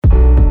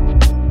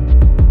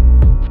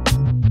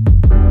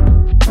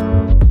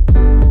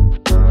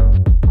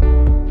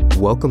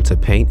Welcome to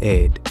Paint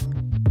Ed.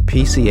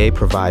 PCA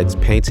provides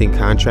painting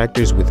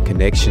contractors with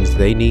connections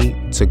they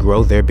need to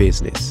grow their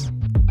business.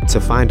 To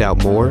find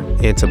out more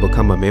and to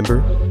become a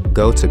member,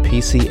 go to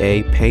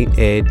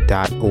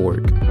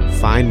pcapainted.org.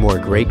 Find more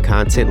great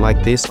content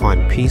like this on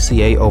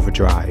PCA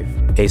Overdrive.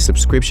 A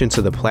subscription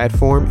to the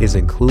platform is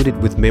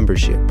included with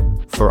membership.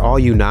 For all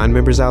you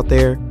non-members out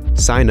there,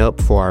 sign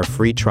up for our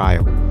free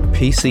trial.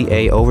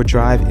 PCA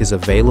Overdrive is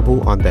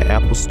available on the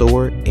Apple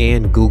Store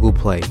and Google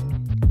Play.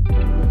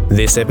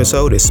 This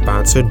episode is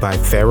sponsored by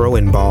Faro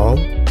and Ball,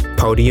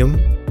 Podium,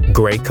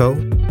 Graco,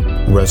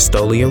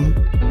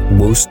 Rust-Oleum,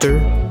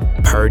 Wooster,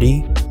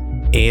 Purdy,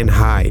 and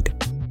Hyde.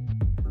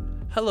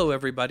 Hello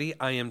everybody,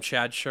 I am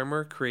Chad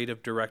Shermer,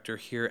 Creative Director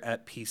here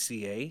at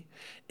PCA.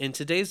 In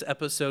today's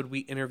episode,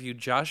 we interviewed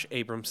Josh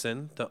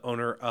Abramson, the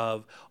owner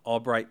of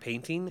Albright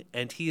Painting,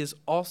 and he is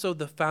also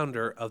the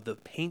founder of the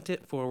Paint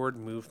It Forward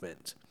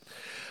movement.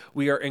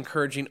 We are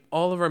encouraging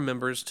all of our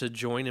members to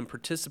join and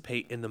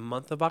participate in the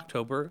month of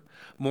October.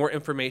 More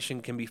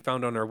information can be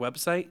found on our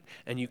website,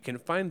 and you can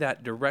find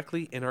that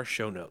directly in our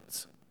show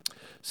notes.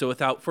 So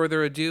without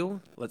further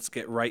ado, let's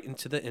get right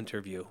into the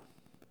interview.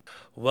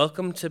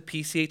 Welcome to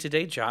PCA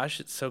Today, Josh.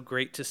 It's so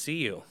great to see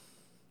you.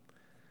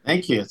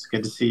 Thank you. It's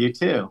good to see you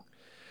too.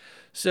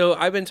 So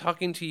I've been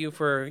talking to you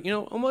for,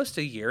 almost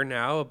a year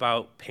now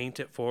about Paint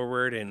It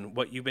Forward and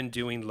what you've been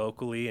doing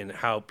locally and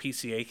how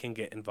PCA can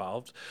get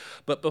involved.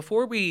 But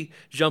before we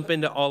jump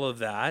into all of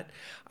that,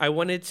 I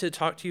wanted to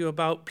talk to you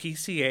about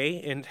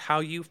PCA and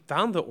how you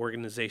found the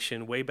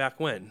organization way back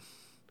when.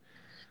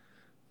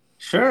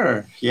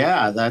 Sure.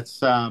 Yeah, that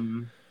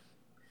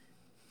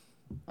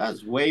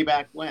was way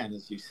back when,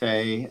 as you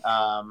say.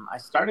 I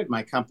started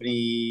my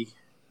company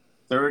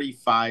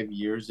 35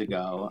 years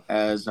ago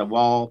as a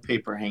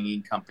wallpaper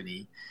hanging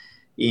company.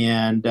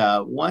 And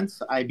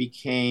once I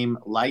became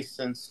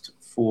licensed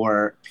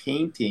for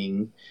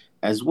painting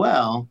as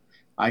well,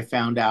 I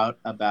found out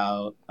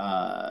about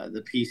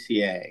the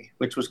PCA,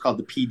 which was called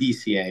the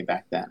PDCA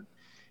back then.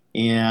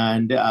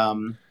 And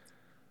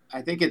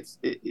I think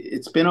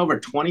it's been over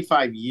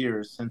 25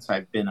 years since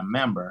I've been a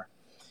member.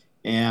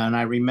 And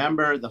I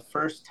remember the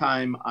first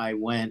time I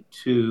went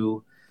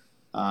to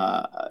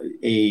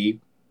a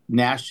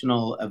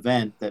national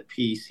event that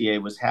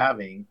PCA was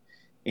having.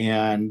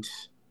 And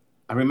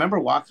I remember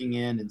walking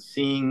in and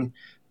seeing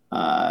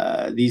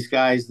these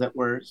guys that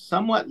were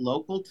somewhat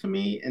local to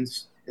me in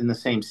the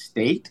same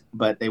state,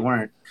 but they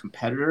weren't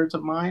competitors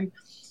of mine.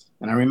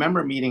 And I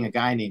remember meeting a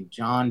guy named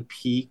John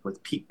Peak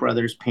with Peak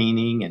Brothers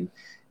Painting and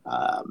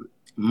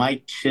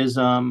Mike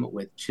Chisholm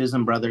with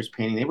Chisholm Brothers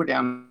Painting. They were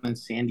down in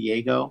San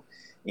Diego,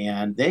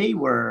 and they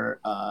were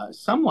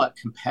somewhat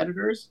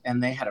competitors,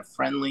 and they had a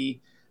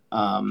friendly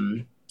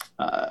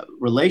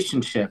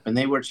relationship, and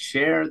they would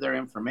share their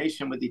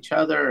information with each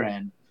other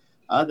and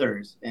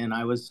others. And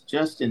I was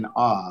just in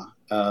awe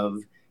of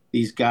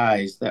these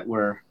guys that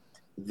were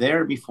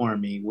there before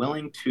me,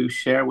 willing to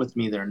share with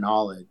me their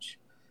knowledge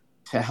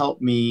to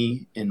help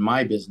me in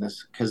my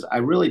business, because I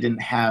really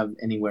didn't have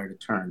anywhere to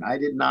turn. I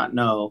did not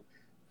know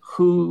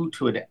who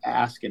to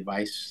ask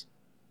advice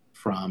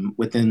from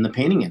within the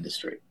painting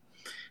industry.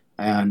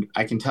 And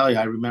I can tell you,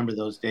 I remember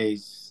those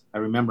days. I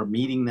remember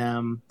meeting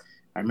them.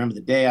 I remember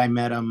the day I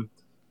met them.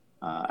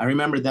 I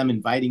remember them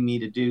inviting me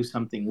to do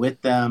something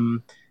with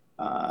them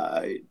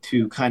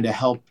to kind of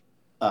help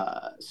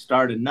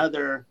start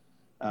another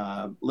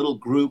little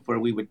group where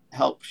we would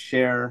help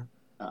share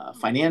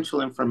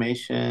financial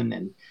information.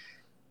 And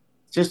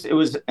it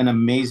was an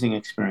amazing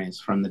experience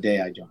from the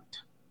day I joined.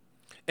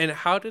 And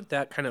how did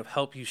that kind of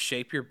help you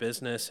shape your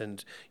business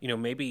and,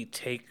 maybe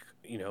take,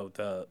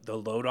 the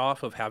load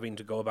off of having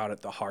to go about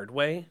it the hard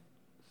way?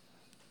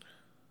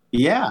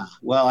 Yeah,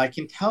 well, I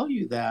can tell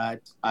you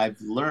that I've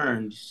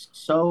learned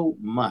so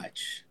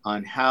much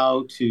on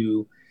how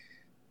to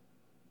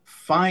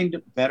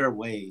find better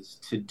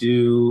ways to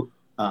do,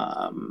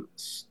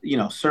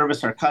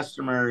 service our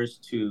customers,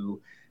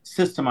 to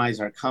systemize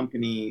our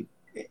company.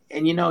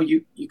 And,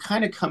 you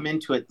kind of come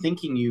into it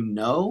thinking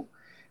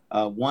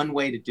one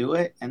way to do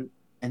it. And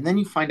then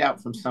you find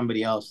out from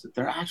somebody else that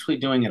they're actually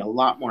doing it a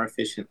lot more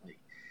efficiently.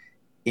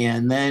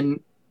 And then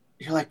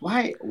you're like,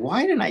 why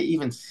didn't I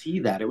even see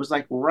that? It was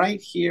like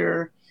right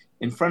here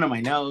in front of my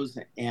nose.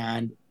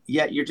 And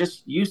yet you're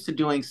just used to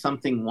doing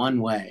something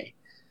one way.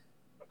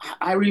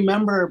 I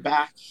remember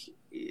back,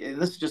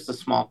 and this is just a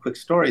small, quick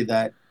story,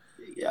 that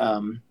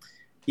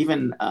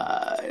even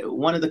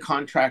one of the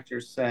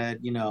contractors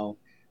said,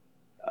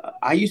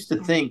 I used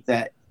to think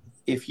that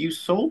if you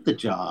sold the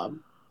job,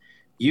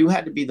 you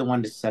had to be the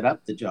one to set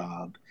up the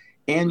job,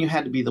 and you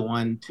had to be the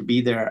one to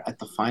be there at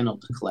the final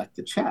to collect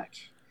the check.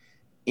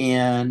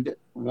 And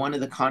one of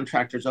the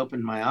contractors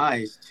opened my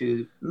eyes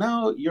to,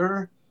 no,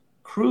 your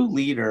crew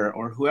leader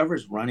or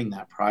whoever's running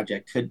that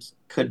project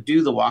could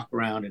do the walk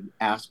around and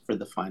ask for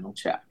the final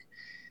check.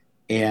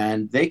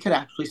 And they could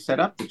actually set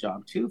up the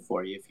job too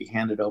for you if you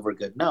handed over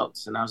good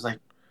notes. And I was like,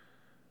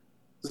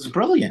 this is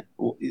brilliant.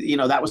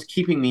 That was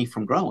keeping me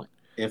from growing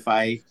if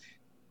I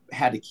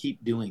had to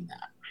keep doing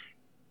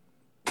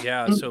that.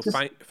 Yeah, so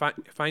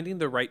finding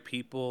the right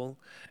people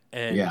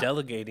and Yeah.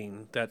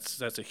 delegating,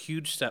 that's a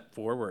huge step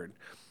forward.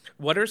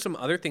 What are some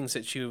other things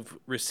that you've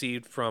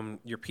received from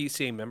your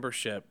PCA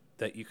membership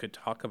that you could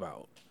talk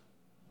about?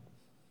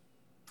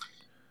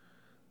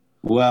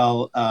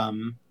 Well,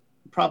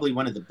 probably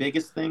one of the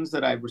biggest things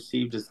that I've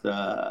received is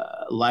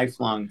the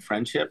lifelong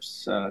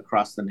friendships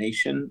across the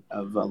nation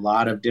of a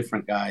lot of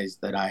different guys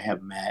that I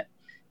have met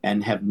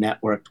and have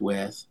networked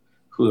with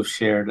who have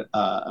shared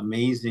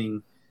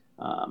amazing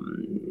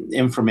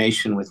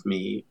information with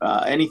me.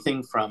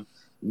 Anything from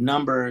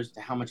numbers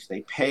to how much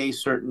they pay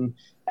certain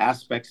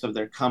aspects of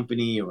their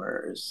company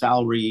or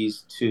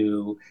salaries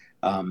to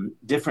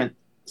different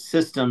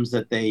systems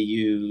that they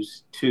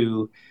use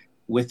to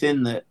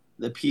within the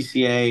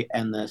PCA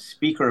and the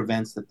speaker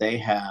events that they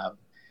have,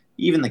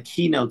 even the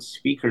keynote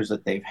speakers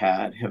that they've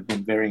had have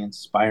been very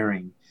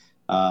inspiring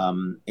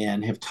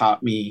and have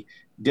taught me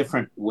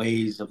different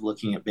ways of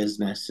looking at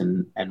business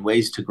and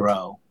ways to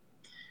grow.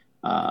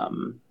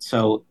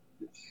 So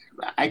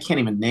I can't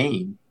even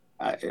name.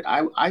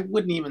 I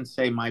wouldn't even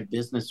say my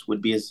business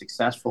would be as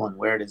successful and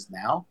where it is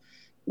now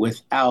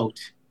without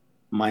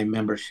my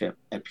membership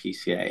at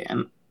PCA.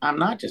 And I'm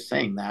not just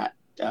saying that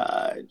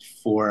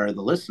for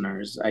the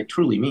listeners. I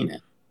truly mean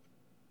it.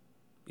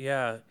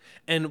 Yeah.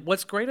 And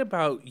what's great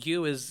about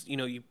you is,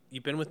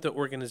 you've been with the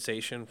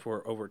organization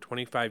for over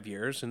 25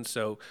 years. And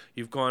so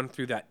you've gone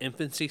through that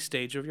infancy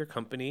stage of your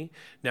company.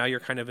 Now you're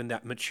kind of in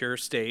that mature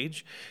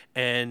stage.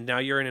 And now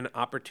you're in an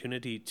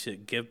opportunity to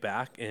give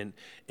back and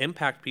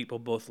impact people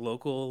both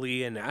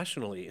locally and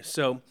nationally.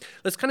 So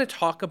let's kind of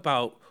talk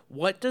about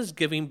what does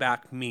giving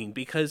back mean?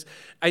 Because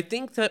I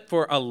think that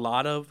for a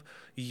lot of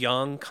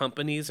young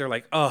companies, they're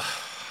like, oh,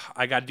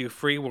 I got to do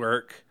free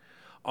work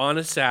on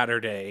a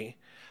Saturday.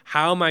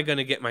 How am I going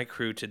to get my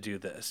crew to do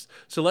this?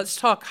 So let's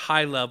talk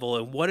high level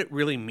and what it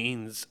really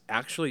means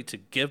actually to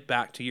give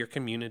back to your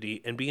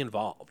community and be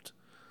involved.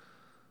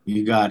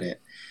 You got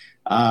it.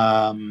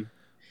 The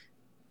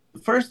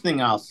first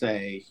thing I'll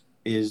say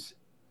is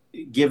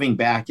giving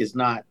back is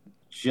not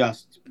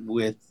just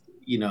with,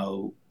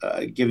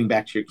 giving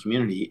back to your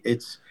community.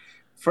 It's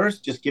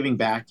first just giving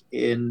back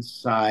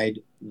inside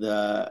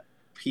the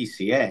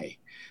PCA.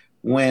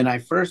 When I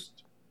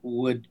first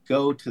would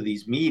go to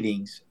these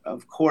meetings,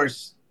 of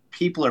course,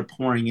 people are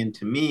pouring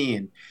into me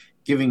and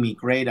giving me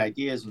great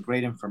ideas and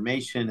great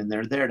information, and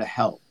they're there to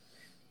help.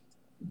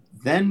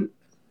 Then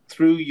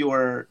through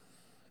your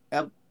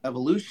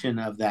evolution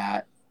of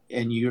that,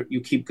 and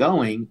you keep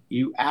going,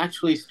 you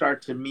actually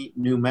start to meet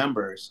new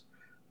members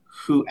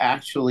who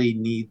actually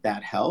need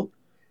that help.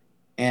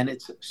 And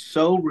it's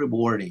so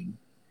rewarding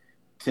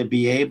to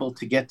be able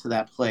to get to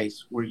that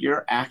place where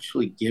you're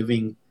actually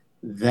giving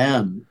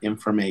them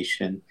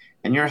information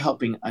and you're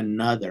helping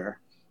another.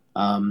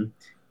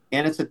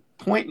 And it's a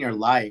point in your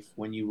life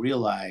when you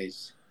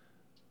realize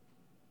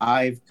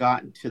I've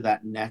gotten to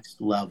that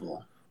next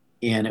level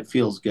and it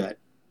feels good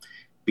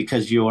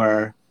because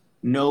you're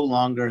no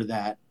longer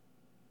that,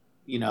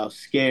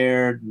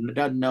 scared,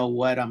 doesn't know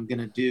what I'm going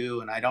to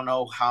do. And I don't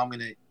know how I'm going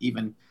to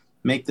even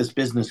make this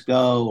business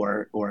go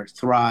or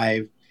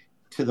thrive,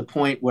 to the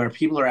point where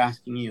people are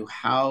asking you,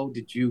 how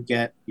did you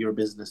get your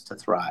business to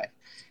thrive?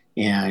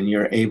 And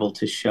you're able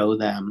to show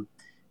them.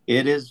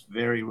 It is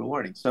very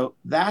rewarding. So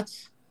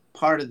that's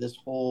part of this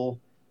whole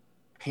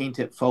paint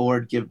it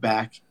forward, give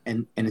back,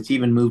 and it's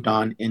even moved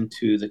on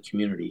into the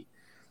community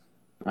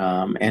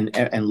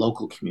and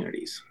local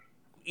communities.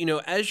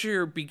 As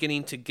you're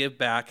beginning to give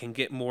back and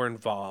get more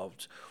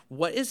involved,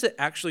 what is it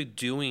actually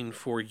doing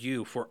for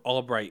you, for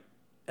Albright,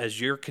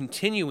 as you're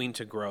continuing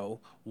to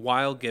grow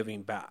while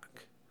giving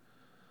back?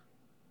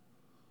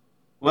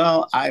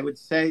 Well, I would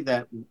say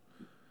that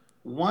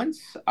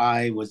once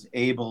I was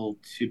able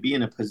to be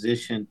in a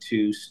position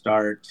to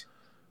start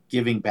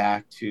giving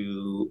back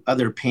to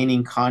other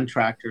painting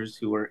contractors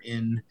who are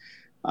in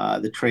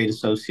the trade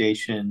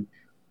association,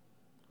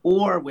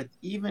 or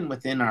even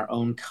within our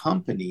own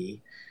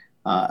company,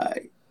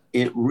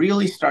 it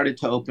really started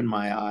to open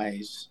my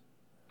eyes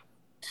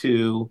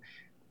to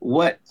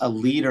what a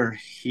leader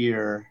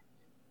here,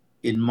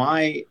 in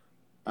my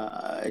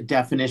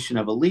definition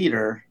of a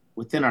leader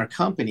within our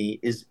company,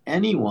 is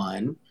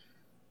anyone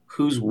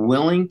who's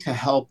willing to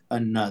help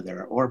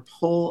another or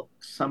pull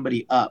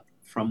somebody up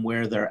from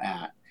where they're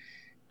at.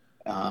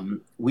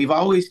 We've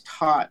always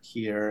taught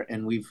here,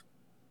 and we've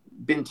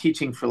been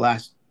teaching for the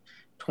last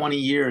 20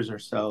 years or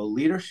so,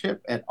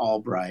 leadership at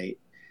Albright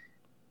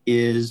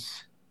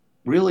is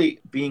really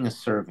being a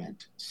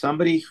servant,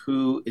 somebody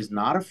who is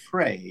not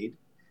afraid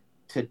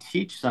to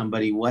teach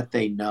somebody what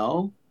they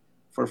know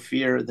for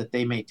fear that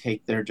they may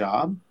take their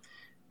job.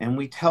 And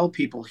we tell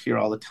people here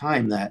all the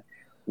time that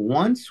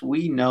once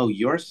we know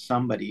you're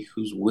somebody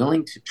who's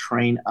willing to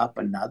train up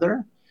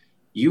another,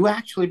 you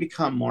actually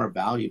become more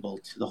valuable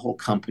to the whole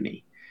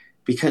company,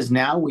 because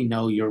now we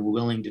know you're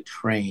willing to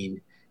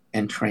train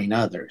and train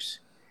others.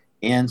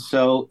 And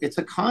so it's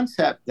a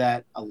concept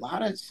that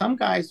some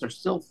guys are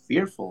still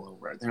fearful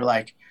over. They're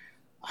like,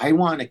 I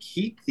want to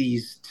keep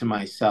these to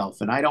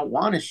myself and I don't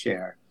want to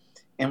share.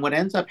 And what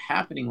ends up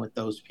happening with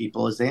those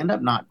people is they end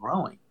up not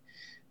growing.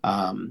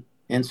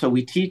 And so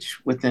we teach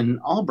within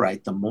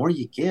Albright, the more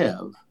you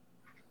give,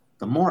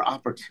 the more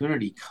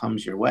opportunity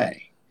comes your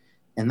way.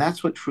 And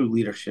that's what true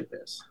leadership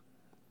is.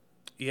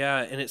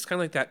 Yeah, and it's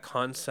kind of like that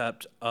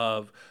concept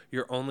of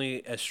you're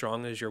only as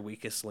strong as your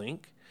weakest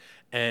link.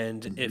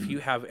 And if you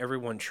have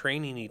everyone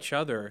training each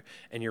other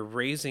and you're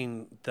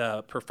raising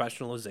the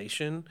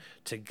professionalization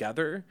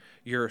together,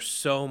 you're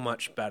so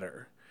much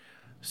better.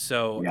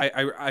 So Yeah.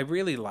 I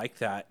really like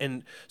that.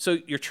 And so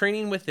you're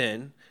training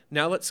within.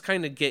 Now let's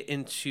kind of get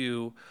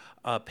into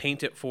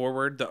Paint It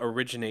Forward, the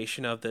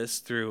origination of this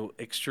through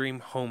Extreme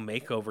Home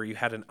Makeover. You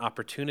had an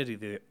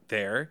opportunity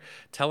there.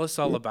 Tell us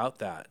all about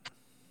that.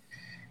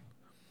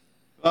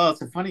 Well,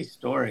 it's a funny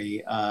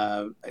story,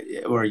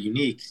 or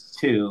unique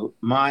too.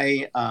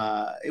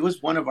 It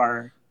was one of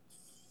our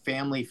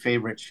family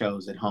favorite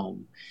shows at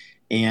home,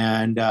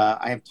 and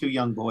I have two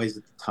young boys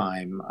at the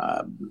time.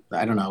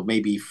 I don't know,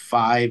 maybe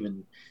 5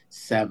 and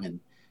 7,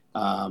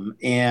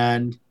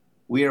 and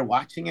we were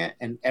watching it.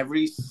 And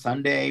every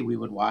Sunday we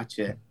would watch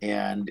it,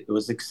 and it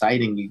was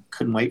exciting. We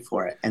couldn't wait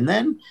for it. And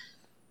then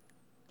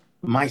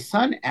my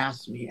son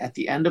asked me at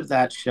the end of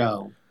that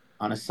show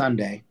on a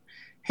Sunday,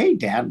 "Hey,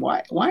 Dad,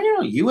 why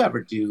don't you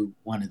ever do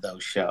one of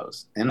those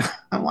shows?" And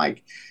I'm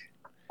like,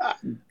 uh,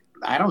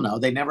 I don't know.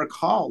 They never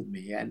called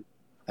me, and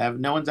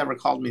no one's ever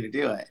called me to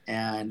do it.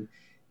 And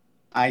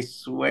I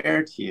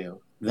swear to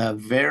you, the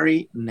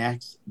very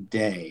next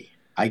day,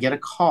 I get a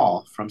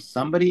call from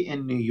somebody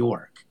in New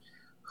York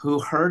who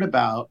heard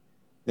about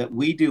that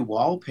we do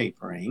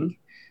wallpapering,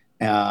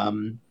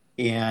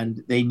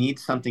 and they need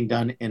something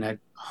done in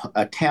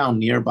a town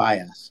nearby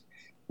us.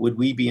 Would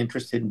we be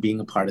interested in being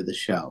a part of the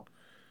show?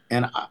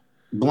 And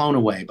blown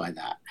away by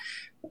that.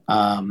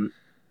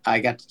 I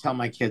got to tell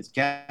my kids,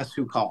 guess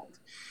who called?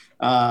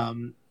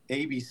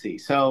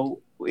 ABC.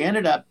 So we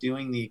ended up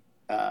doing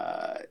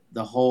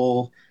the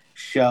whole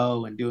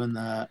show and doing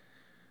the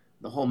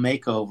whole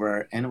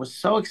makeover, and it was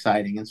so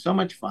exciting and so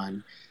much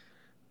fun.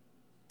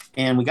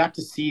 And we got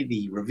to see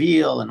the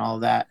reveal and all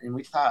that. And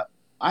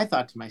I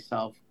thought to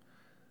myself,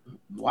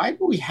 why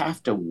do we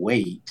have to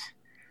wait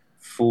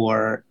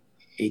for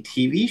a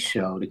TV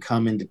show to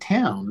come into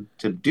town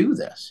to do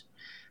this?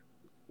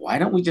 Why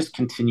don't we just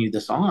continue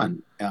this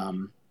on?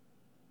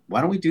 Why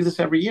don't we do this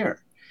every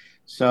year?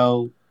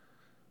 So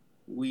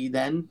we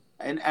then,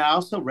 and I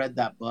also read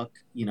that book,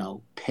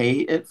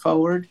 Pay It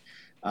Forward,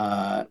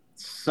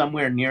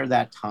 somewhere near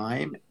that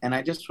time. And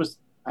I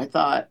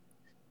thought,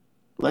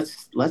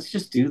 let's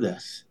just do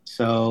this.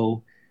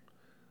 So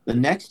the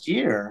next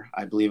year,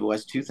 I believe it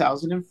was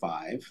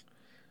 2005,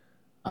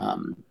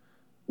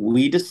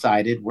 we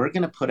decided we're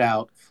going to put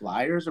out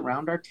flyers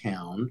around our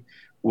town.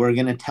 We're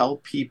going to tell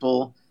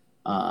people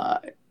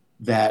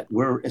that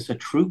it's a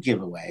true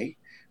giveaway.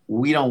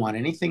 We don't want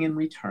anything in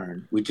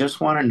return. We just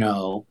want to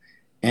know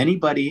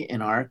anybody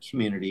in our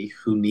community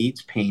who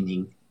needs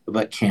painting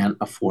but can't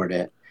afford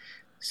it,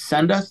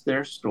 send us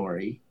their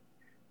story,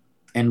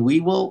 and we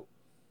will,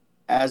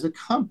 as a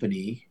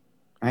company,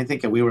 I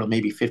think we were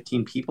maybe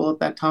 15 people at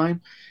that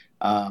time,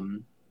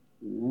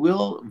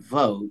 we'll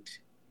vote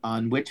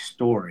on which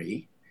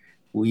story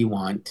we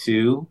want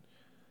to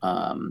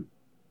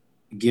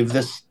give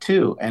this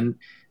to. And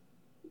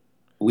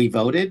we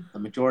voted, the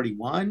majority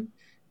won.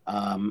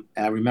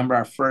 I remember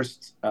our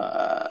first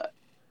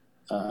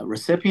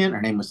recipient,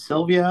 her name was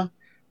Sylvia.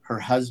 Her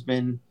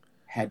husband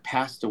had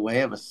passed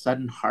away of a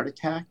sudden heart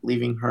attack,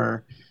 leaving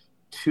her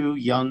 2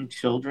 young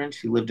children.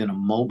 She lived in a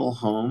mobile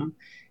home,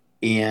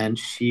 and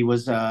she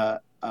was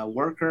a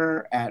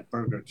worker at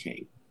Burger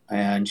King.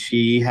 And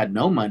she had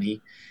no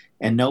money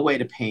and no way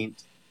to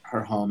paint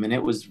her home, and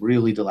it was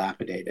really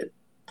dilapidated.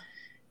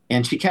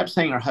 And she kept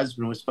saying her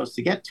husband was supposed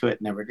to get to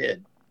it, never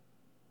did.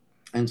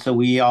 And so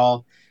we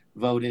all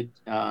voted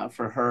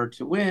for her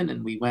to win,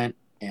 and we went,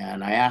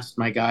 and I asked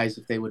my guys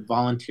if they would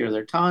volunteer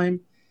their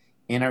time.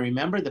 And I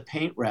remember the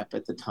paint rep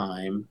at the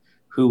time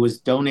who was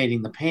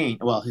donating the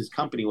paint. Well, his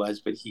company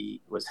was, but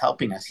he was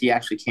helping us. He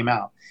actually came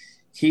out.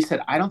 He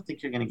said, "I don't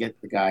think you're going to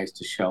get the guys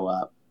to show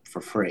up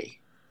for free."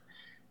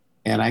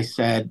 And I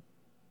said,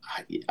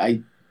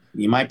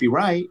 you might be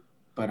right,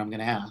 but I'm going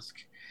to ask.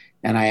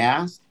 And I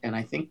asked, and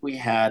I think we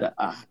had,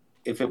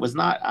 if it was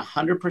not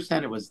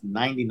 100%, it was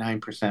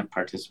 99%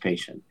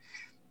 participation.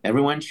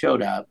 Everyone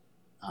showed up.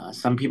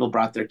 Some people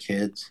brought their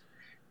kids.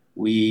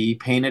 We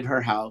painted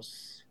her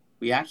house.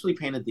 We actually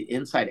painted the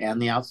inside and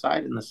the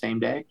outside in the same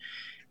day.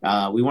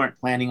 We weren't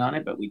planning on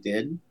it, but we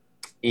did.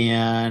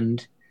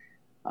 And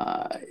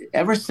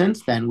ever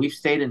since then, we've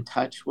stayed in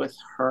touch with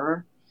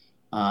her.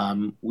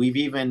 We've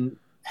even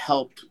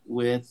helped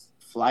with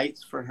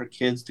flights for her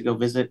kids to go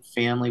visit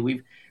family.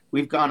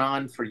 We've gone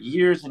on for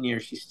years and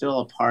years. She's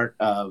still a part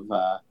of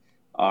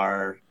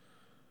our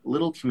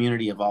little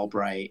community of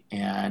Albright.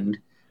 And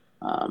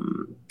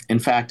in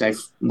fact,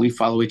 we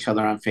follow each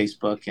other on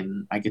Facebook,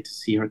 and I get to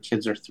see her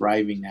kids are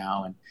thriving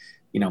now and,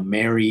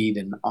 married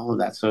and all of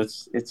that. So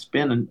it's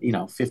been,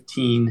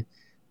 15,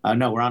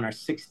 no, we're on our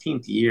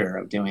 16th year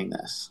of doing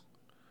this.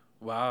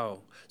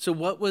 Wow. So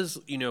what was,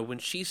 when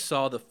she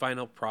saw the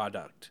final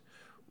product,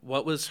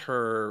 what was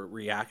her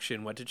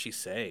reaction? What did she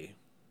say?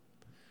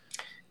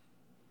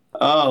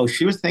 Oh,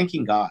 she was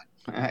thanking God.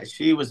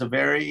 She was a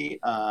very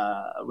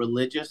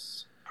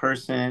religious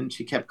person.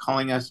 She kept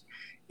calling us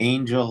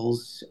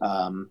angels.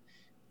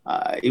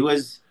 It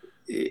was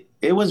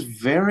it was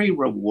very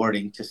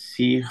rewarding to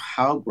see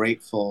how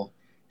grateful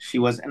she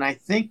was, and I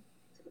think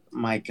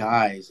my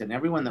guys and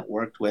everyone that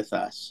worked with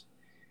us,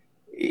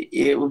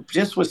 it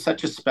just was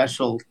such a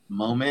special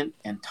moment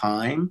and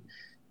time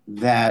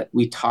that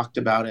we talked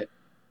about it,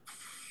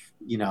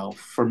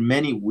 for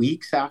many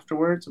weeks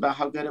afterwards about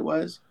how good it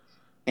was,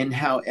 and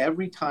how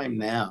every time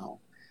now,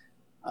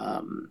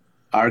 um,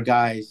 our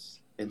guys,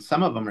 and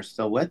some of them are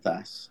still with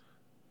us,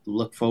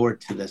 look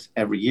forward to this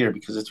every year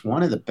because it's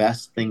one of the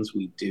best things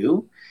we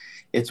do.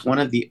 It's one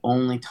of the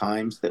only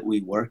times that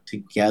we work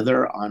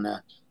together on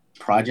a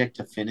project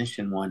to finish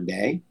in one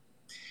day,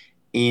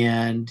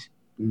 and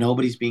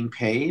nobody's being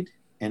paid,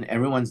 and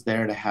everyone's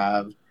there to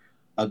have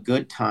a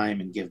good time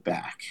and give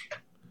back.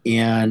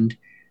 And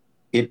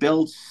it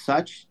builds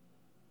such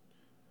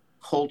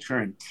culture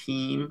and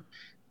team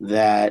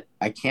that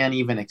I can't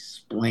even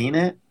explain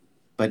it,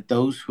 but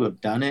those who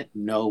have done it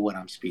know what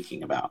I'm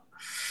speaking about.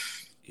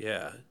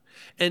 Yeah.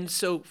 And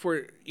so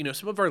for,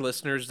 some of our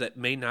listeners that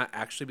may not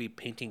actually be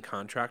painting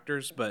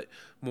contractors, but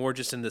more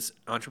just in this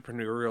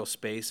entrepreneurial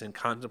space and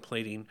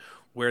contemplating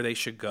where they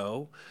should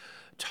go,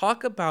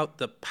 talk about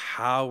the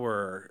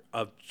power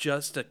of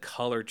just a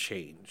color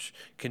change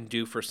can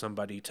do for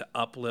somebody to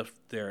uplift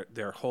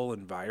their whole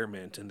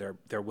environment and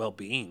their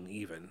well-being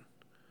even.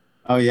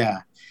 Oh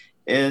yeah,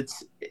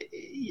 it's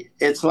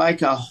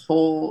like a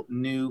whole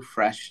new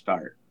fresh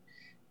start,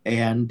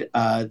 and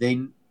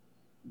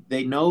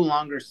they no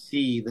longer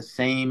see the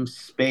same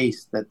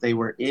space that they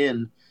were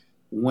in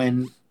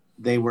when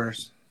they were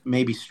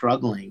maybe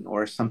struggling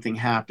or something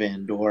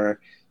happened, or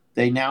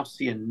they now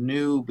see a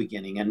new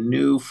beginning, a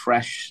new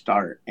fresh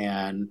start.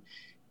 And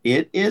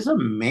it is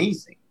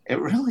amazing. It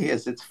really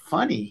is. It's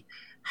funny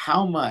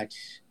how much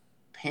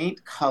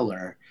paint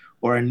color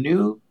or a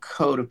new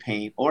coat of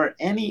paint or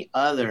any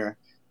other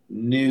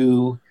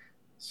new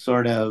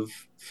sort of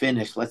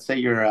finish. Let's say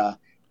you're a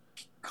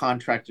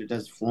contractor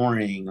does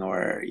flooring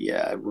or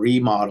yeah,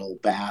 remodel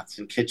baths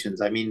and kitchens.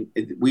 I mean,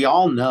 we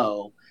all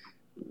know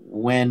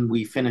when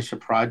we finish a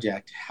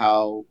project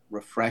how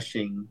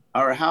refreshing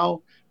or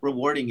how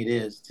rewarding it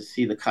is to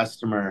see the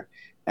customer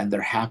and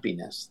their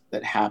happiness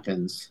that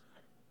happens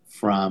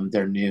from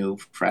their new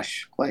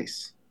fresh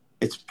place.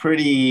 It's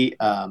pretty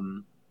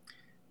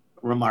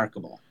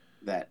remarkable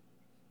that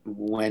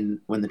when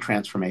the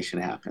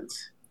transformation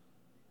happens.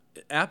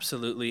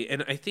 Absolutely.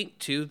 And I think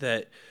too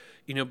that,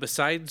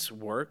 besides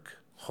work,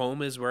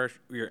 home is where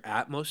you're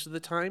at most of the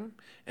time.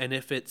 And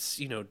if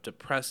it's,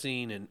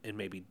 depressing and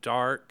maybe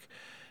dark,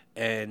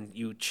 and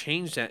you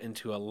change that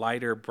into a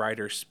lighter,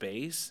 brighter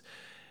space,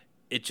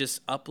 it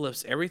just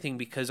uplifts everything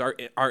because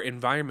our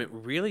environment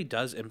really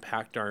does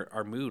impact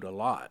our mood a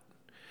lot.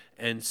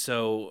 And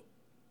so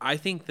I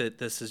think that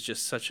this is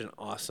just such an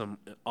awesome,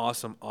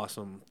 awesome,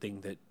 awesome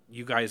thing that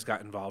you guys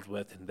got involved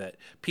with and that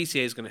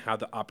PCA is going to have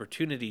the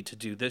opportunity to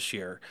do this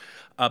year.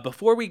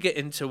 Before we get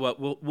into what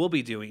we'll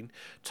be doing,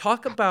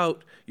 talk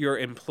about your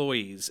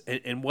employees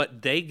and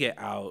what they get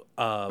out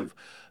of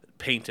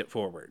Paint It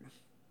Forward.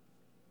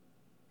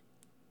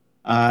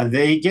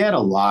 They get a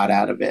lot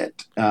out of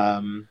it.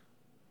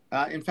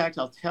 In fact,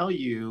 I'll tell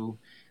you,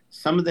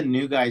 some of the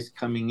new guys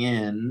coming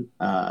in,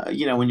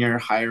 when you're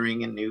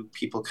hiring and new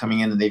people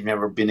coming in and they've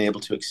never been able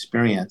to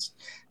experience,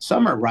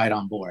 some are right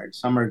on board.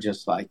 Some are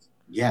just like,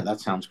 yeah, that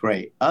sounds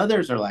great.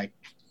 Others are like,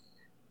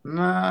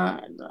 nah,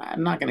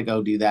 I'm not going to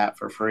go do that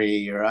for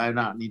free, or I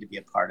don't need to be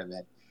a part of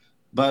it.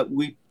 But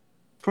we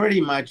pretty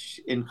much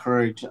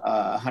encourage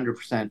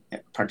 100%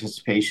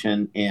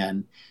 participation,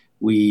 and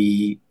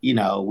we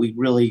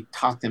really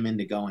talk them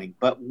into going.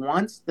 But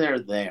once they're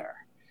there,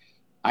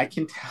 I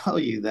can tell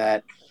you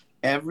that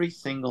every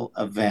single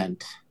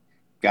event,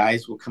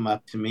 guys will come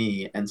up to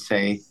me and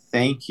say,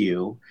 thank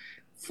you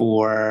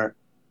for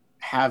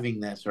having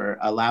this or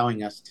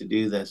allowing us to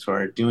do this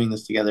or doing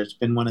this together. It's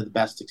been one of the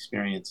best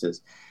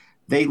experiences.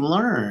 They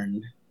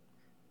learn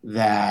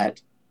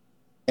that,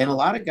 and a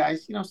lot of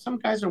guys, some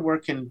guys are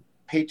working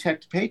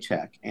paycheck to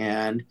paycheck,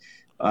 and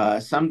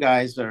some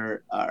guys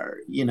are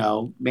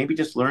maybe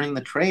just learning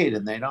the trade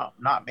and they're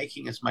not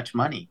making as much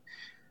money,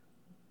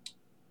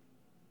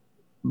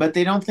 but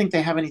they don't think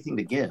they have anything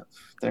to give.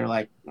 They're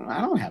like,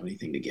 I don't have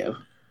anything to give.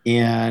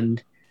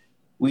 And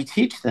we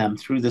teach them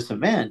through this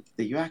event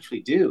that you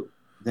actually do,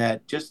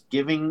 that just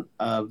giving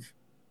of,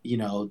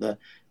 the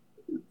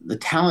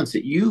talents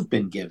that you've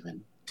been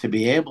given to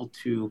be able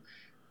to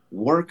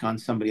work on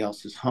somebody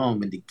else's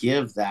home and to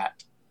give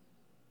that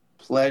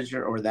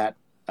pleasure or that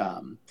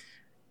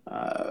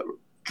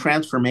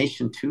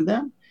transformation to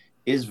them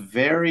is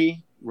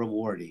very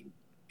rewarding.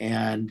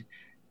 And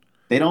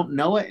they don't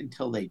know it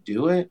until they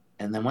do it.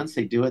 And then once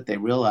they do it, they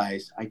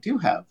realize I can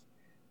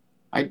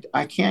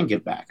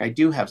give back. I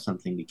do have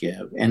something to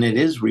give, and it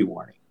is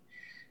rewarding.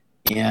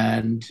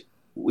 And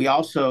we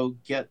also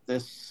get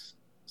this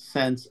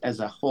sense as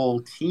a whole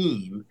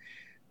team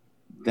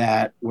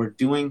that we're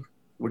doing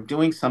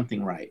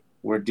something right.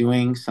 We're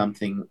doing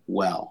something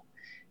well.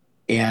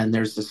 And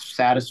there's this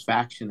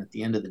satisfaction at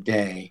the end of the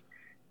day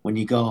when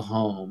you go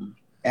home,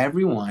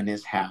 everyone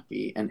is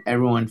happy and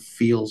everyone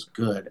feels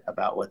good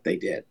about what they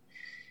did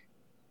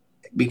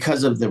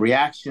because of the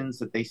reactions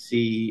that they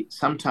see.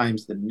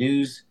 Sometimes the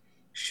news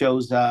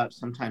shows up,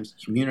 sometimes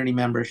community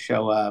members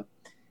show up,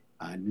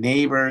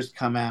 neighbors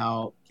come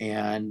out,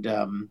 and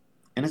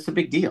it's a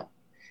big deal.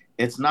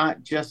 It's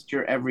not just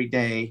your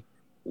everyday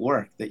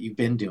work that you've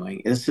been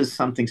doing. This is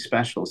something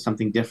special,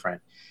 something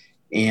different.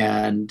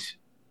 And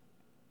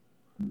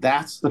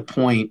that's the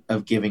point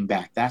of giving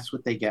back. That's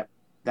what they get.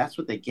 That's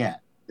what they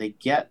get. They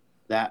get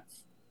that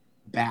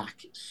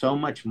back so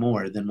much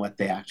more than what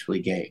they actually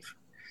gave.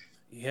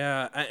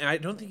 Yeah, I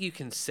don't think you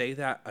can say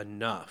that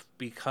enough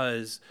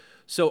because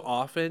so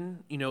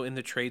often, in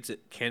the trades,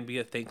 it can be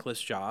a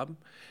thankless job.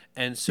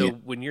 And so Yeah.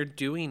 when you're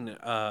doing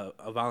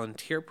a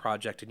volunteer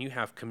project and you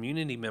have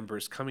community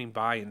members coming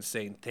by and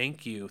saying,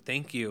 thank you,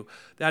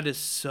 that is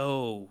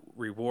so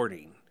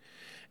rewarding.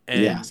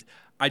 And Yes.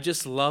 I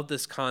just love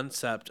this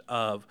concept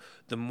of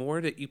the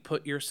more that you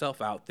put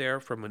yourself out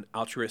there from an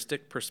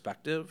altruistic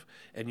perspective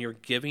and you're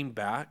giving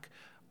back,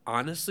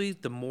 honestly,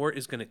 the more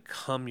is going to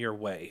come your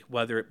way,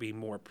 whether it be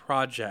more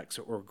projects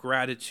or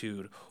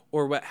gratitude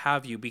or what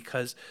have you,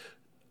 because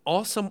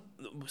also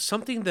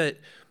something that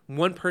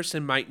one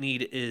person might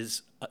need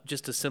is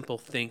just a simple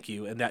thank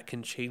you, and that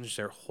can change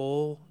their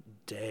whole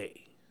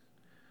day.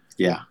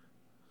 Yeah.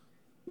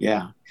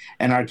 Yeah.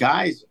 And our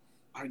guys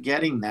are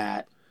getting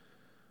that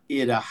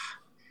in a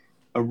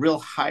real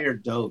higher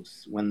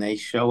dose when they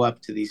show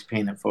up to these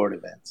Paying It Forward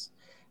events.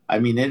 I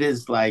mean, it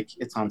is like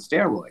it's on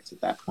steroids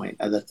at that point.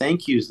 The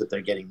thank yous that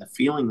they're getting, the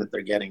feeling that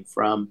they're getting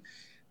from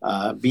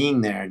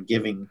being there and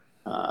giving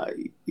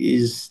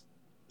is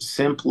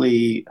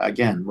simply,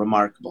 again,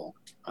 remarkable.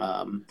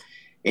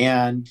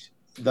 And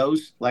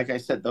those, like I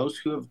said, those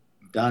who have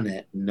done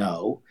it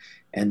know,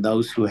 and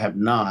those who have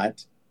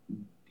not,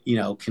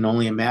 can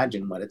only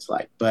imagine what it's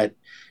like. But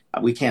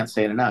we can't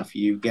say it enough.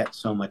 You get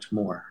so much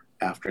more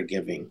after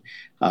giving,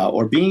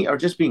 or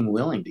just being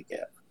willing to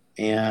give.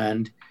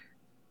 And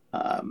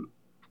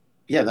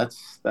yeah,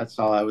 that's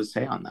all I would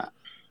say on that.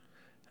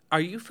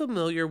 Are you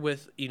familiar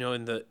with,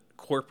 in the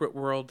corporate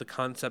world, the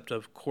concept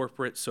of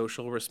corporate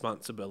social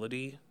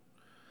responsibility?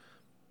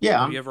 Yeah,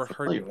 Have I'm you ever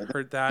familiar with it.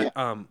 heard Yeah.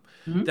 that?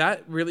 Mhm.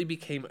 That really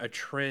became a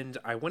trend.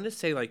 I want to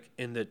say like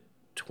in the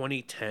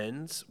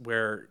 2010s,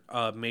 where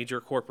major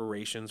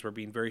corporations were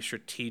being very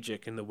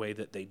strategic in the way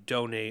that they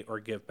donate or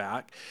give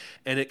back,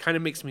 and it kind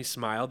of makes me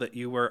smile that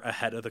you were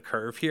ahead of the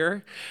curve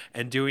here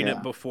and doing it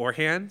Yeah.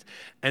 beforehand.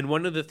 And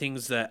one of the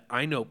things that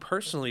I know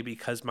personally,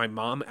 because my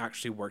mom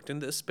actually worked in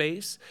this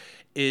space,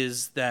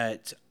 is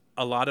that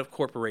a lot of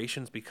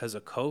corporations, because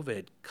of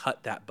COVID,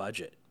 cut that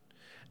budget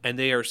and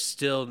they are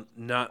still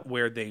not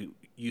where they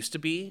used to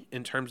be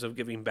in terms of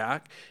giving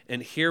back.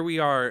 And here we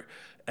are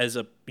as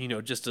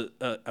just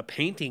a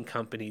painting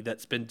company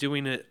that's been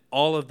doing it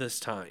all of this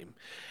time.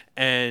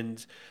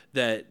 And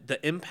that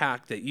the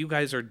impact that you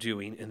guys are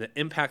doing and the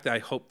impact that I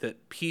hope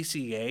that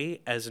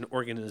PCA as an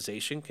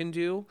organization can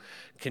do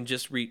can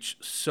just reach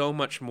so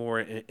much more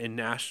and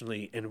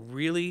nationally and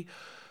really,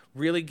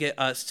 really get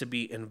us to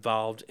be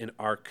involved in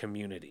our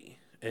community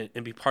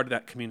and be part of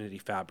that community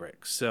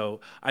fabric.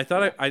 So I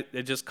thought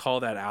I'd just call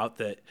that out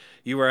that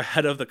you were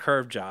ahead of the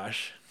curve,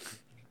 Josh.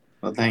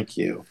 Well, thank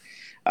you.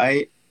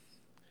 I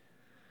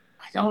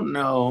don't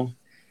know.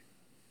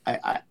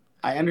 I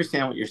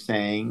understand what you're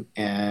saying,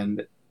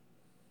 and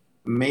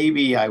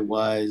maybe I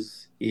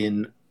was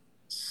in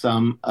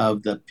some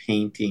of the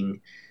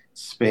painting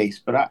space,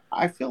 but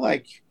I feel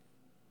like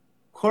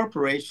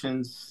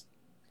corporations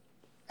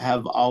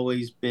have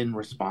always been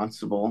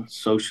responsible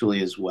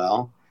socially as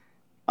well,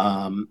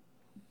 um,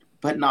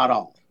 but not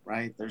all,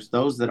 right? There's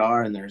those that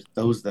are, and there's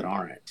those that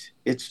aren't.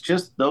 It's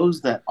just those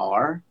that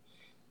are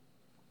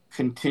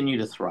continue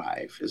to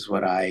thrive, is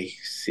what I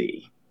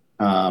see.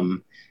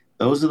 Um,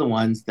 those are the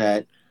ones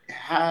that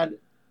had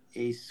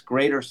a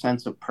greater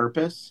sense of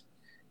purpose,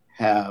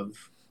 have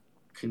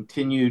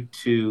continued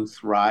to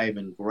thrive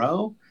and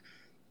grow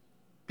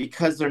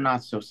because they're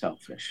not so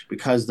selfish,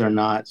 because they're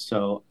not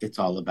so, it's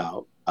all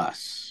about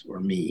us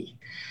or me.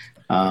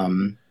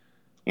 Um,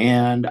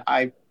 and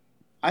I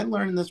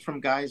learned this from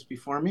guys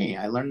before me.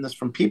 I learned this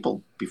from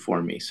people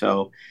before me.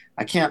 So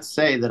I can't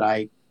say that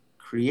I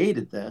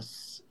created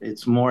this.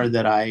 It's more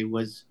that I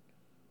was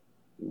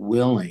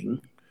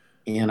willing.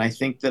 And I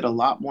think that a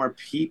lot more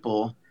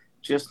people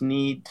just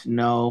need to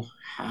know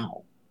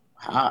how.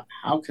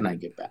 How can I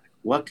give back?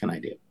 What can I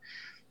do?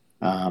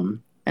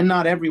 And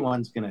not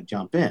everyone's going to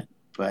jump in,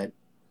 but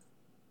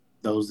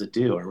those that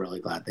do are really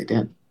glad they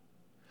did.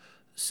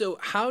 So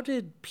how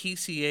did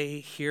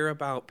PCA hear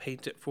about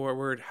Paint It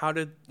Forward? How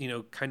did,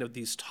 kind of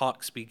these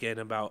talks begin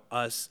about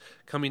us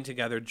coming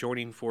together,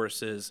 joining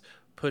forces,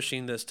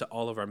 pushing this to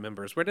all of our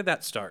members? Where did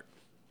that start?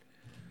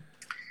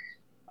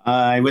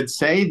 I would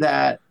say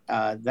that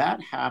that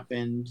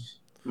happened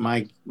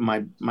my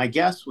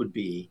guess would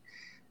be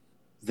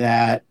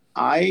that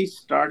I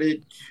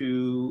started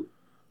to.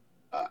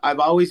 I've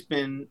always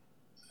been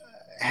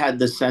had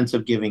the sense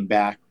of giving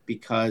back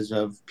because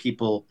of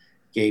people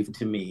gave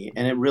to me,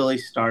 and it really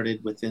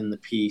started within the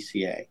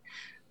PCA.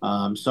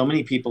 So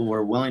many people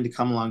were willing to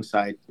come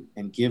alongside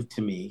and give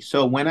to me.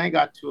 So when I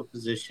got to a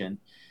position,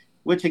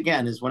 which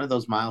again is one of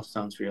those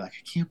milestones where you're like,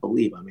 I can't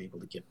believe I'm able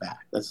to give back.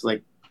 That's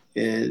like,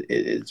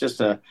 it's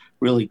just a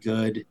really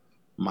good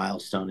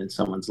milestone in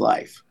someone's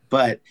life.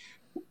 But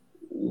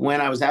when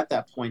I was at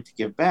that point to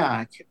give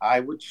back, I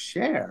would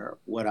share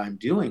what I'm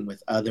doing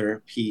with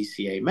other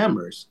PCA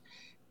members.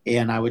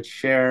 And I would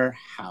share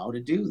how to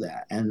do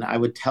that. And I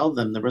would tell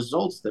them the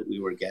results that we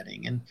were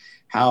getting and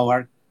how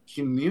our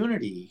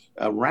community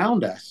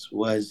around us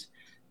was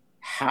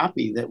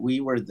happy that we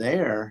were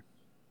there.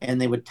 And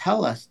they would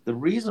tell us the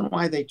reason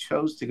why they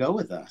chose to go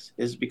with us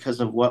is because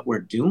of what we're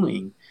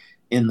doing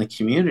in the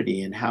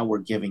community and how we're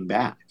giving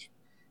back.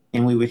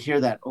 And we would hear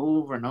that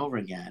over and over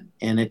again.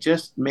 And it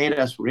just made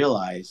us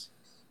realize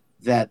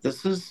that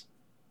this is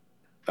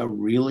a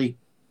really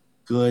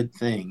good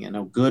thing and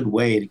a good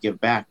way to give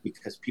back,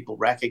 because people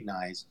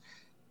recognize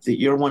that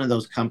you're one of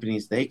those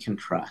companies they can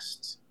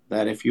trust,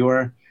 that if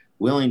you're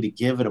willing to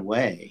give it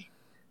away,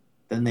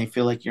 then they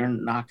feel like you're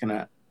not going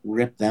to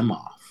rip them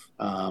off.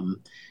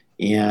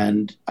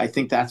 And I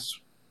think that's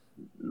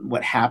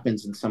what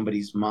happens in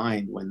somebody's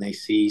mind when they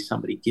see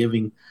somebody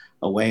giving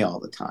away all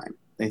the time.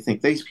 They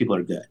think these people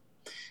are good.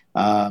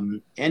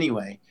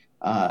 Anyway,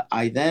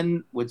 I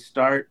then would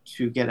start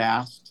to get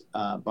asked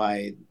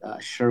by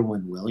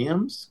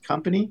Sherwin-Williams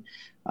company,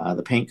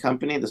 the paint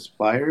company, the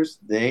suppliers.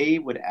 They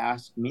would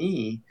ask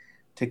me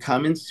to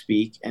come and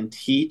speak and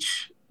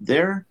teach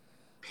their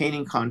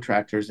painting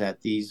contractors at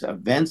these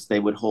events they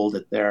would hold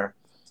at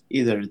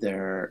either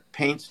their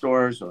paint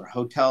stores or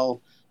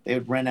hotel. They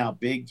would rent out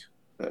big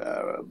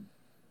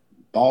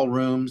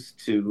ballrooms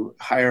to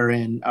hire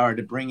in or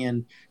to bring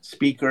in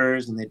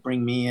speakers, and they'd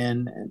bring me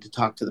in and to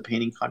talk to the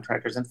painting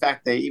contractors. In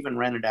fact, they even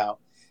rented out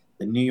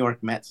the New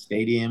York Met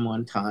Stadium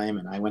one time,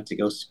 and I went to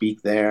go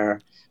speak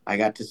there. I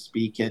got to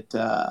speak at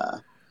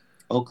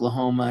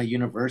Oklahoma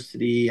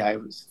University.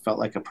 Felt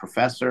like a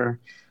professor.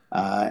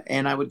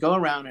 And I would go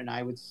around and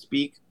I would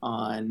speak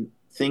on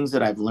things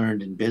that I've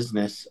learned in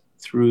business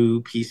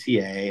through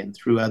PCA and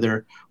through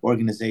other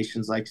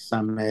organizations like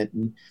Summit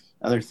and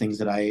other things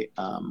that I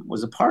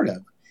was a part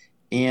of.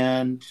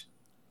 And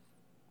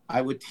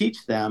I would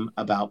teach them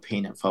about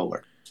Paying It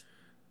Forward.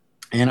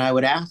 And I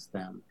would ask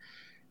them,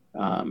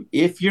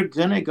 if you're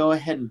going to go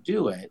ahead and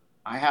do it,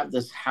 I have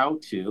this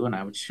how-to, and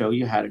I would show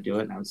you how to do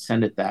it, and I would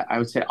send it that. I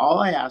would say, all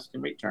I ask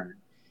in return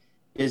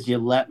is you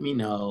let me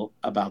know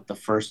about the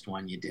first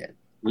one you did.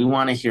 We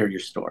want to hear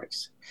your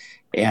stories.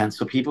 And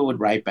so people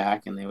would write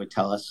back and they would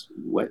tell us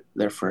what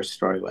their first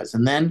story was.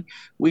 And then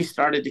we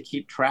started to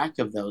keep track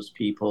of those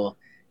people,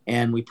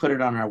 and we put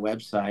it on our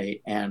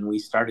website, and we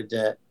started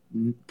to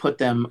put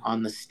them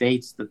on the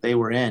states that they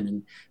were in.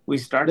 And we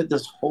started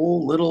this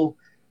whole little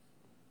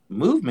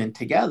movement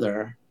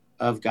together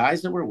of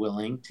guys that were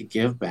willing to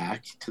give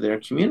back to their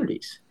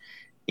communities.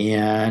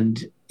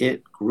 And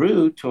it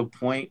grew to a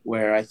point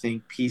where I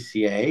think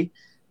PCA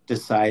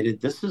decided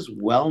this is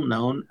well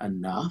known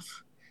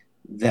enough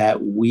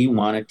that we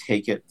want to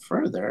take it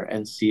further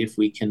and see if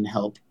we can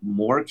help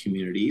more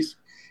communities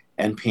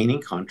and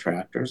painting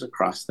contractors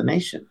across the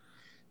nation.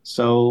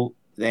 So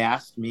they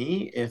asked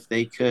me if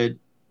they could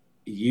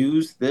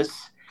use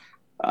this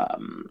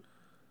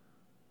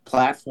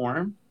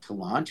platform to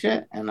launch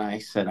it. And I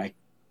said I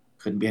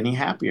couldn't be any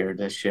happier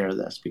to share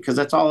this, because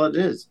that's all it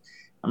is.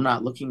 I'm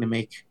not looking to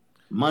make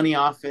money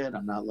off it.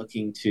 I'm not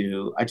looking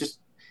to,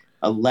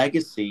 a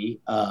legacy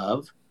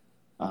of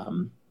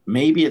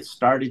maybe it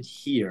started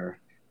here,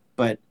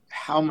 but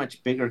how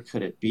much bigger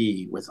could it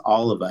be with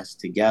all of us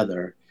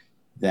together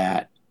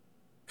that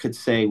could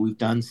say we've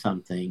done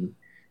something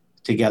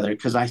together?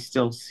 Because I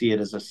still see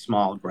it as a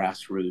small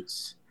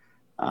grassroots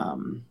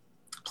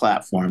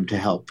platform to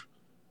help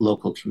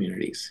local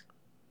communities.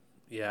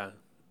 Yeah,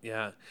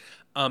 yeah.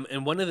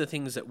 And one of the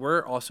things that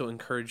we're also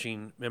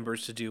encouraging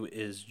members to do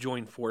is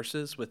join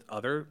forces with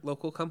other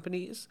local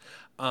companies,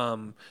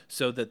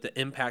 so that the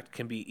impact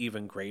can be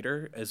even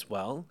greater as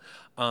well,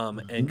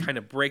 and kind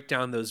of break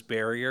down those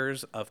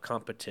barriers of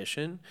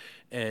competition.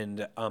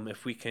 And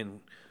if we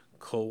can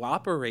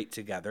cooperate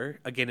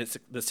together, again, it's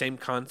the same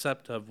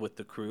concept of with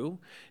the crew.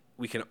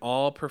 We can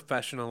all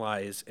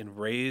professionalize and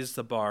raise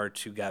the bar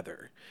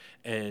together.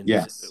 And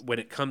yes, when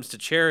it comes to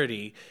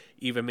charity,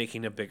 even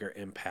making a bigger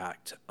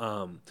impact.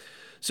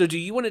 So do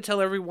you want to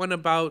tell everyone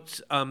about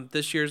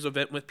this year's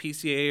event with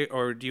PCA,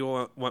 or do you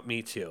want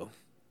me to?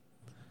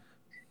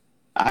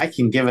 I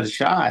can give it a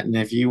shot. And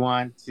if you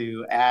want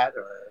to add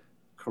or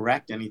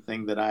correct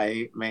anything that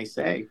I may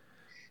say,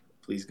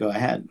 please go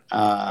ahead.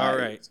 All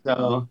right.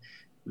 So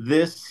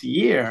this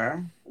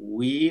year,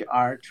 we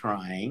are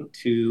trying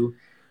to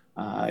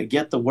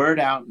get the word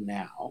out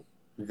now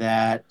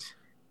that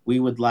we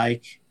would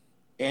like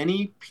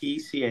any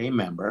PCA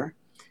member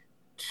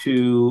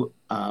to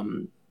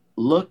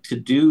look to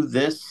do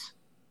this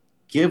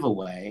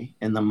giveaway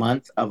in the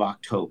month of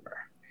October.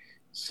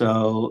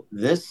 So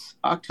this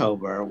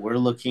October, we're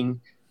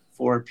looking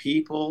for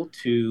people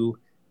to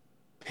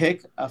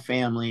pick a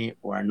family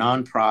or a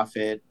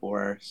nonprofit,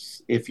 or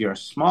if you're a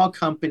small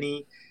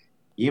company,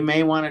 you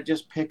may want to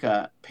just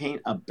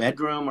paint a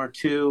bedroom or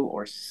two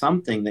or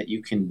something that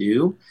you can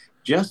do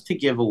just to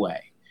give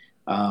away.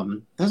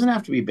 Doesn't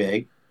have to be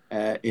big.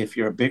 If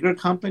you're a bigger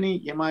company,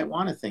 you might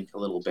want to think a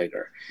little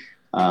bigger,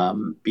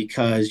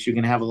 because you're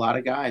going to have a lot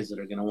of guys that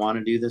are going to want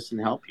to do this and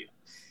help you.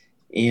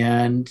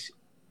 And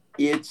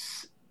it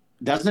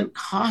doesn't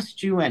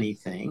cost you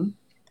anything.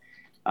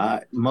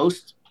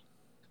 Most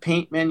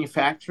paint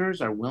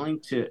manufacturers are willing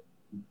to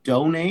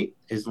donate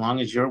as long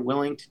as you're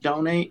willing to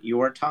donate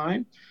your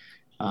time,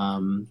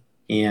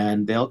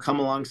 and they'll come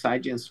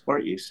alongside you and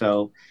support you.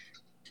 So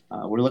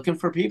we're looking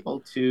for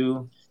people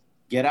to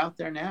get out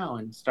there now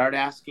and start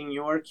asking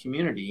your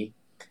community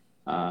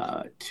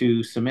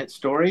to submit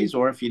stories,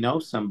 or if you know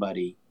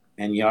somebody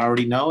and you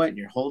already know it and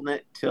you're holding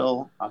it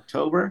till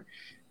October,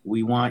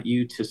 we want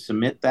you to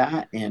submit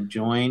that and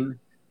join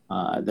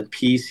the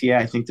PCA.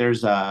 I think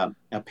there's a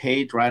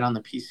page right on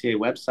the PCA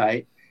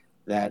website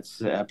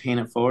that's Paint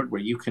It Forward,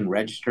 where you can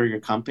register your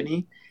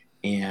company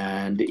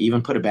and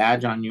even put a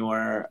badge on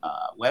your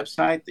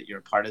website that you're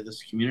a part of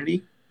this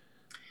community.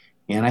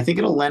 And I think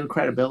it'll lend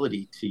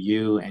credibility to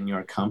you and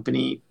your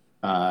company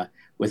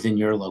within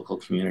your local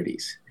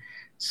communities.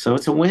 So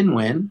it's a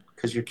win-win,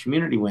 because your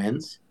community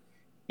wins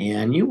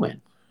and you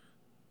win.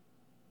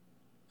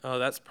 Oh,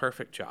 that's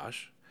perfect,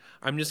 Josh.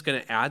 I'm just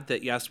going to add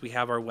that, yes, we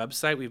have our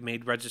website. We've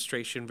made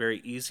registration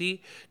very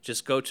easy.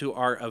 Just go to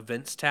our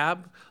events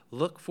tab,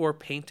 look for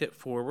Paint It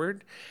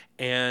Forward,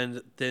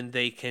 and then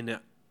they can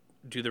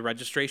do the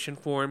registration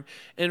form,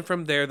 and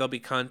from there they'll be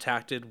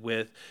contacted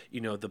with,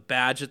 the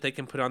badge that they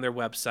can put on their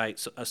website,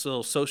 so a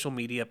little social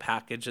media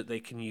package that they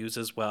can use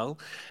as well.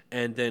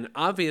 And then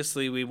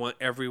obviously we want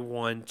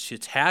everyone to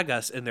tag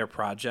us in their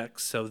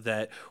projects so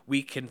that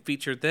we can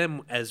feature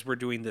them as we're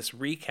doing this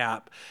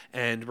recap,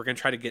 and we're going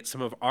to try to get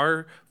some of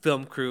our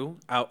film crew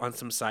out on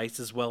some sites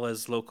as well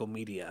as local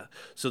media.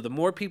 So the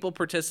more people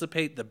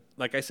participate,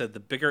 like I said, the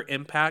bigger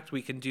impact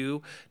we can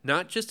do,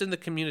 not just in the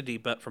community,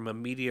 but from a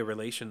media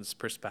relations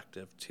perspective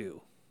too.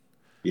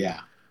 Yeah.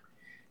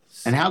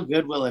 And how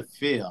good will it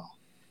feel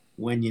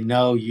when you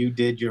know you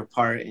did your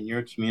part in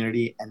your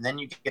community, and then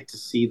you get to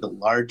see the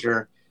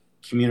larger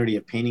community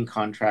of painting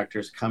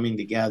contractors coming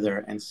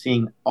together and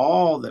seeing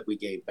all that we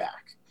gave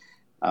back.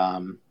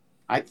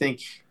 I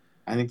think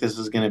this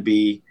is going to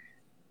be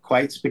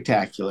quite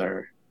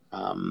spectacular.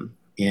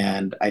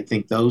 And I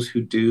think those who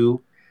do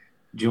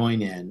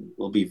join in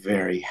will be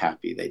very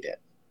happy they did.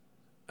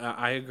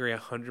 I agree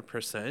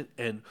 100%.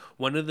 And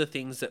one of the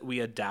things that we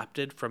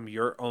adapted from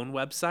your own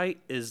website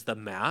is the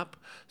map.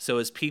 So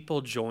as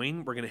people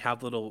join, we're going to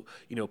have little,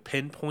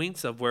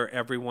 pinpoints of where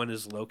everyone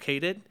is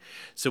located.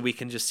 So we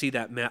can just see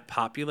that map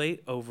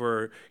populate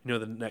over,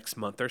 the next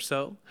month or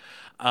so.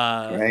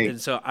 Great.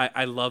 And so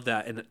I love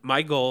that. And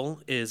my goal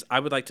is I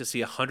would like to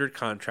see 100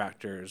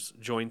 contractors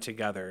join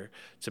together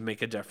to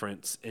make a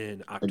difference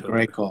in October. A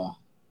great goal.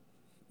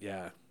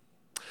 Yeah.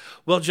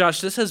 Well,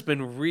 Josh, this has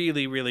been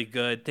really, really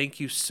good. Thank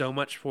you so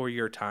much for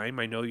your time.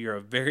 I know you're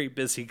a very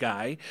busy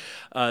guy.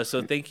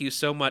 So thank you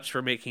so much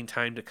for making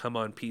time to come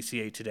on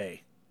PCA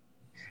today.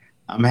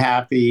 I'm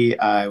happy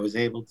I was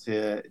able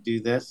to do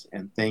this,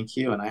 and thank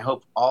you. And I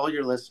hope all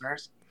your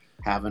listeners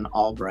have an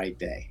all-bright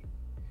day.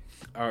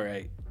 All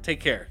right. Take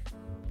care.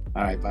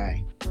 All right.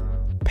 Bye.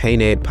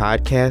 Paint Ed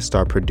podcasts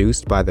are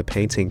produced by the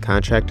Painting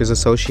Contractors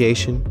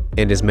Association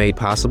and is made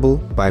possible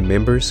by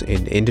members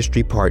and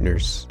industry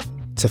partners.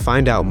 To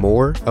find out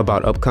more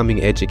about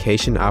upcoming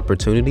education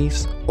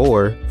opportunities,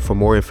 or for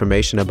more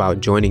information about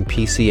joining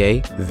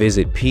PCA,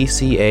 visit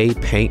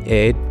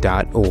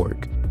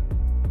pcapainted.org.